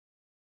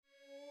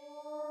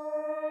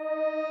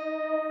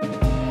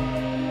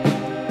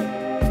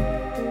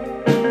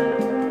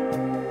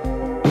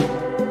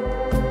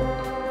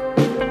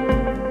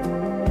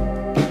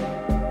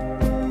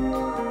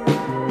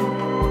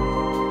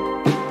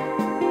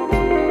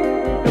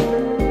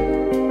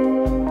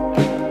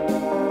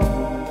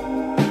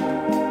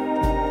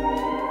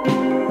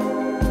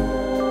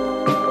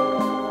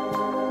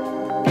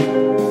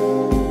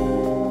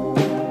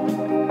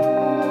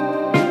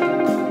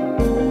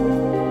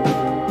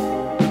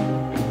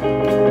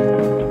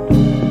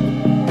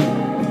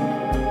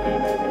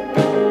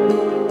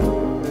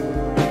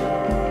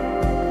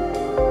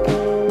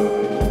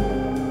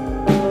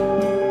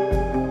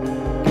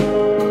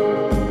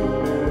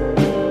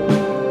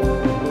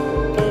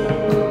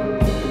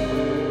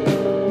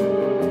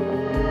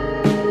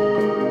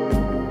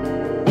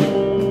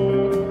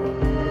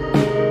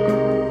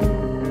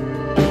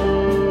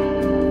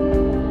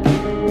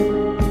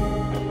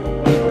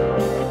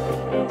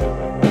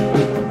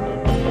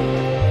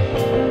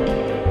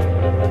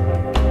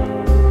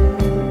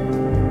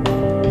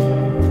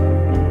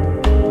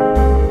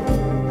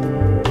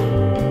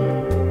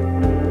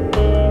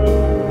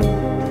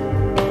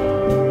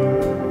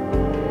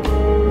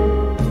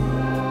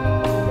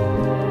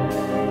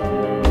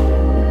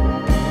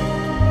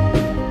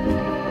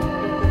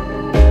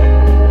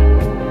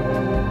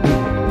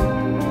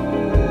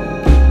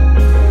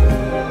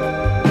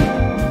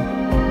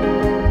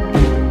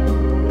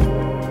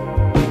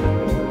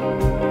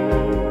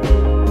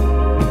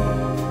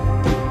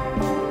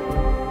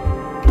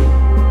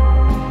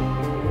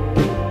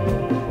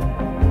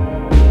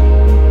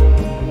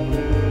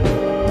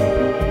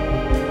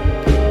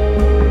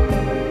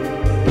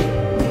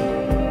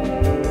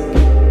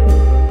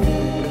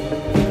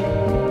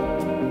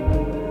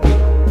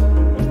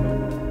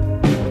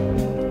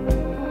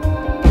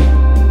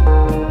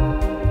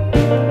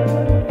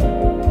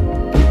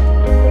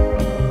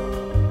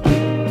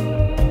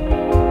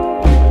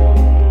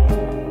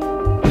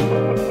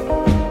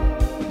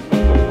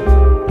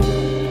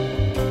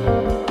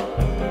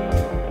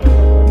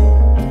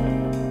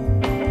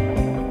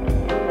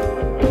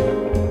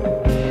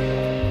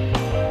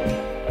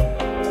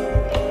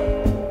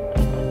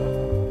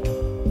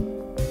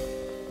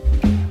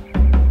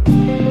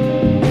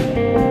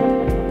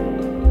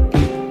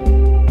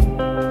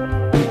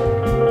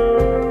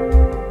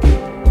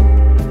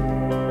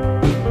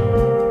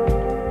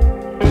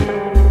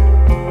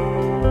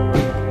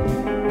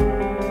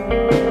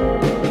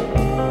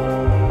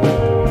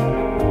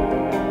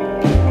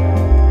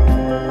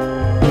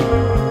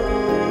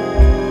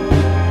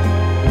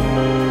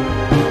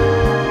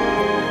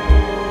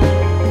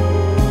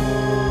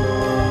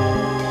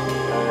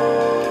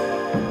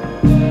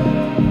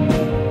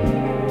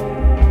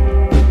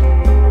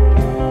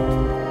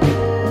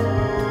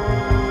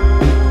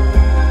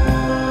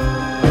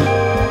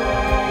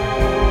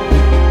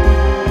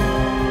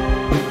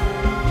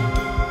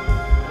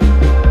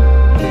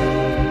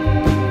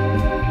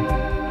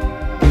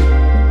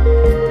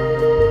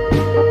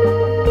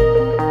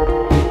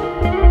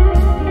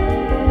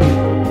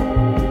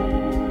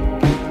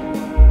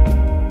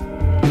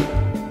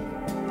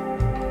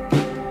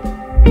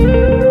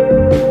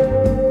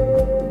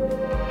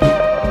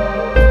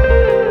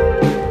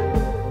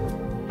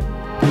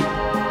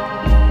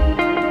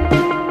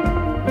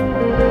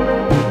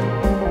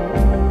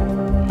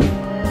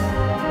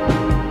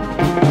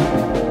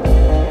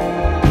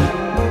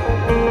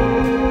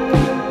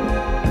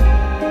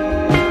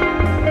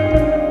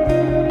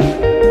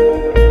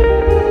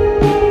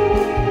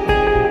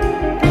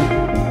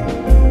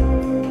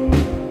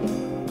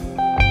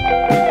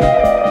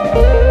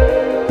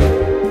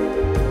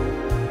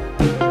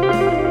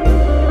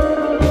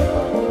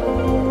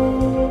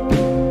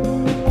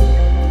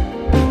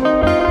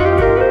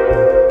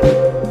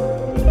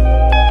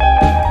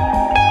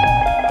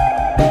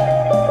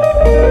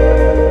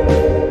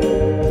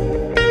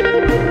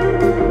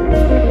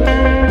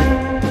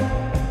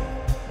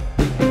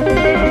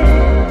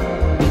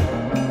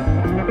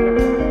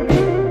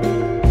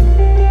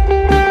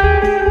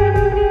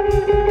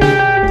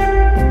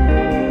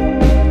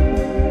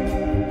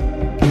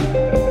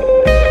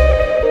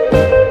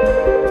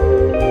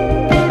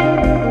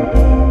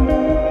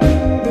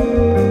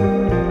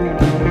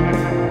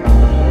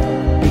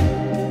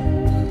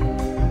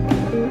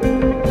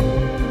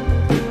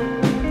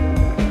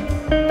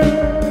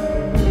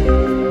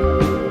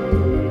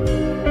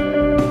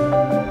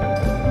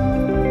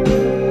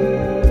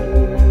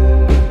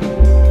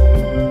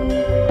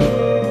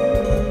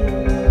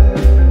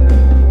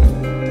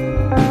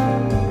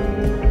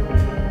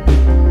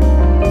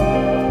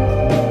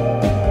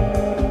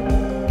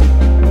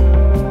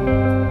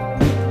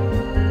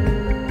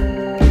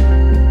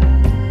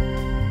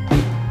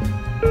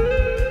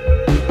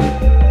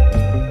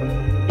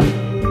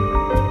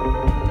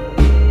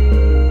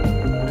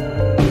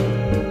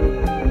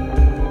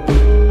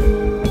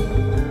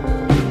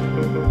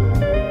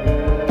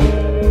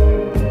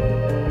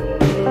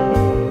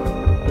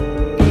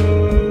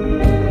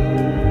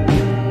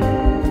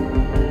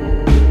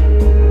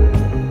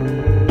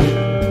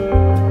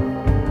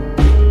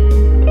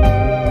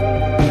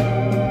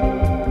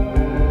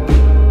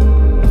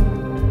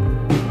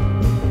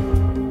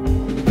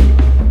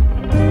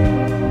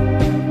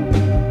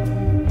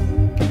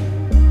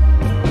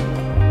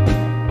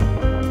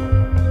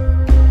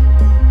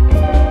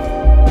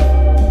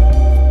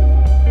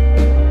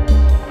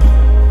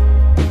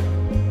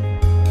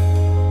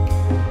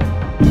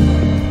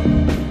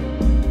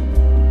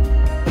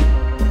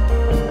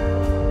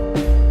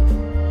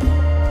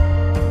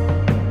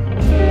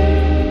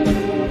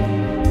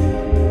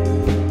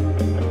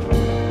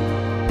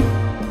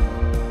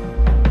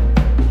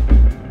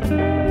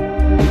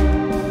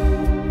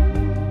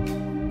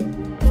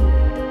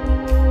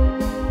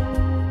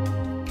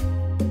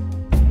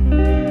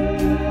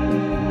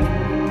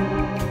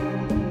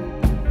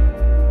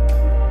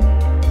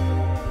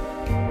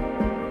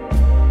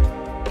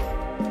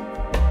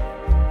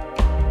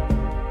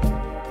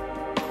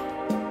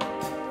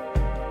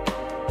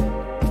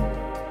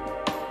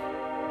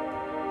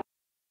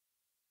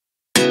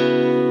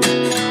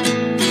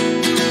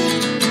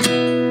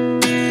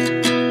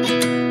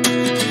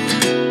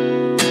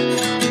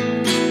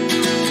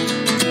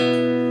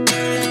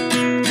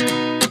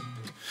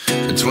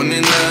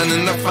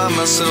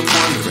myself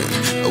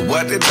wondering,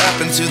 what did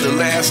happen to the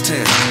last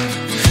 10?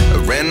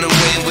 I ran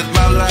away with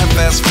my life,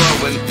 fast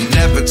forward,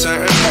 never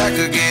turn back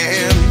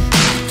again.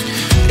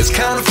 It's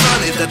kind of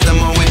funny that the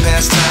more we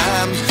pass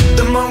time,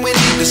 the more we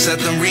need to set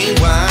the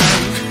rewind.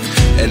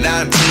 And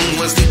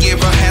 19 was the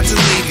year I had to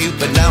leave you,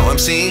 but now I'm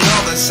seeing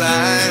all the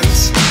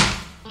signs.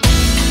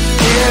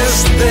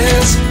 Is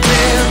this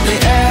really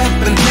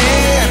happening?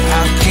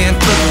 I can't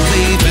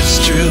believe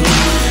it's true.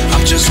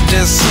 I'm just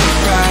as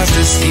surprised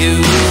as you.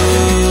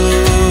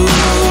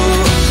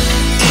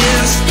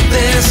 Is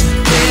this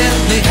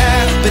really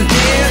happening?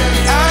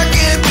 I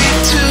can't be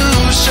too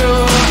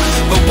sure,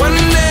 but one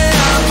day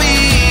I'll be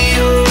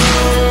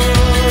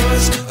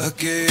yours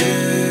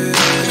again.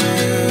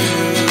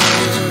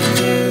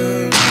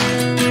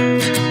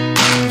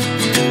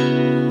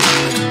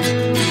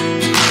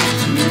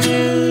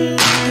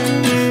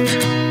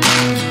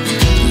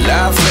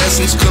 Life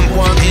lessons come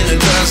one in a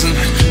dozen,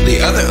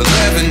 the other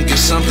 11 give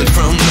something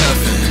from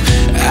nothing.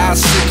 I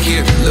sit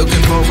here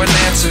looking for an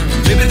answer.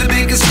 Maybe the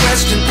biggest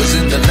question was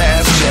in the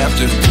last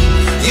chapter.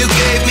 You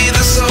gave me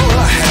the soul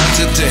I have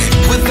today.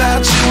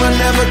 Without you I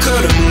never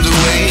could have moved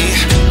away.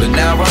 But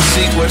now I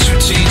see what you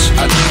teach.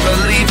 I do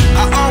believe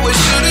I always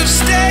should have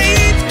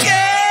stayed.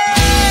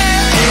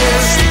 Yeah.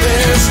 Is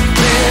this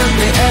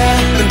really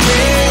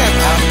happening?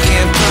 I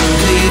can't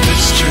believe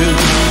it's true.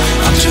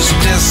 I'm just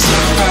as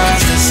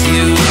surprised as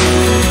you.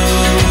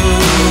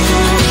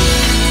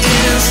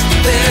 Is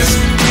this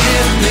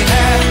really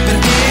happening?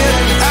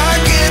 I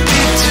can't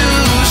be too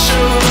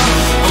sure,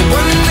 but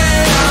one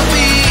day I'll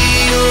be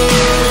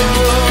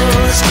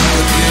yours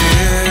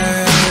again.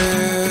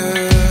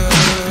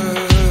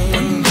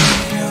 One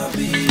day I'll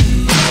be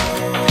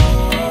yours.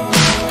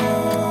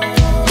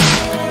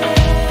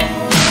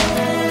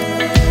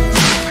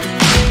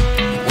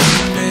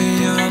 One day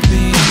I'll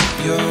be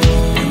yours.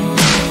 One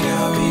day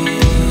I'll be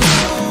yours.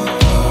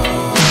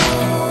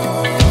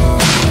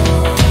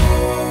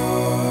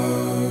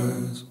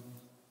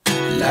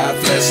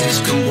 Life lessons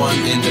come one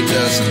in a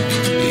dozen,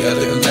 the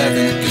other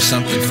 11 give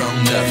something from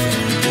nothing.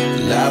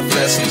 Life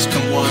lessons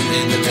come one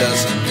in a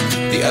dozen,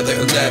 the other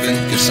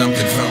 11 give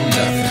something from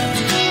nothing.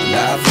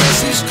 Life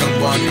lessons come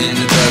one in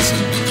a dozen,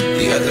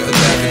 the other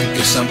 11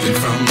 give something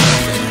from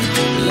nothing.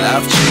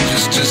 Life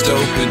changes just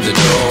open the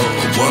door.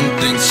 One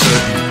thing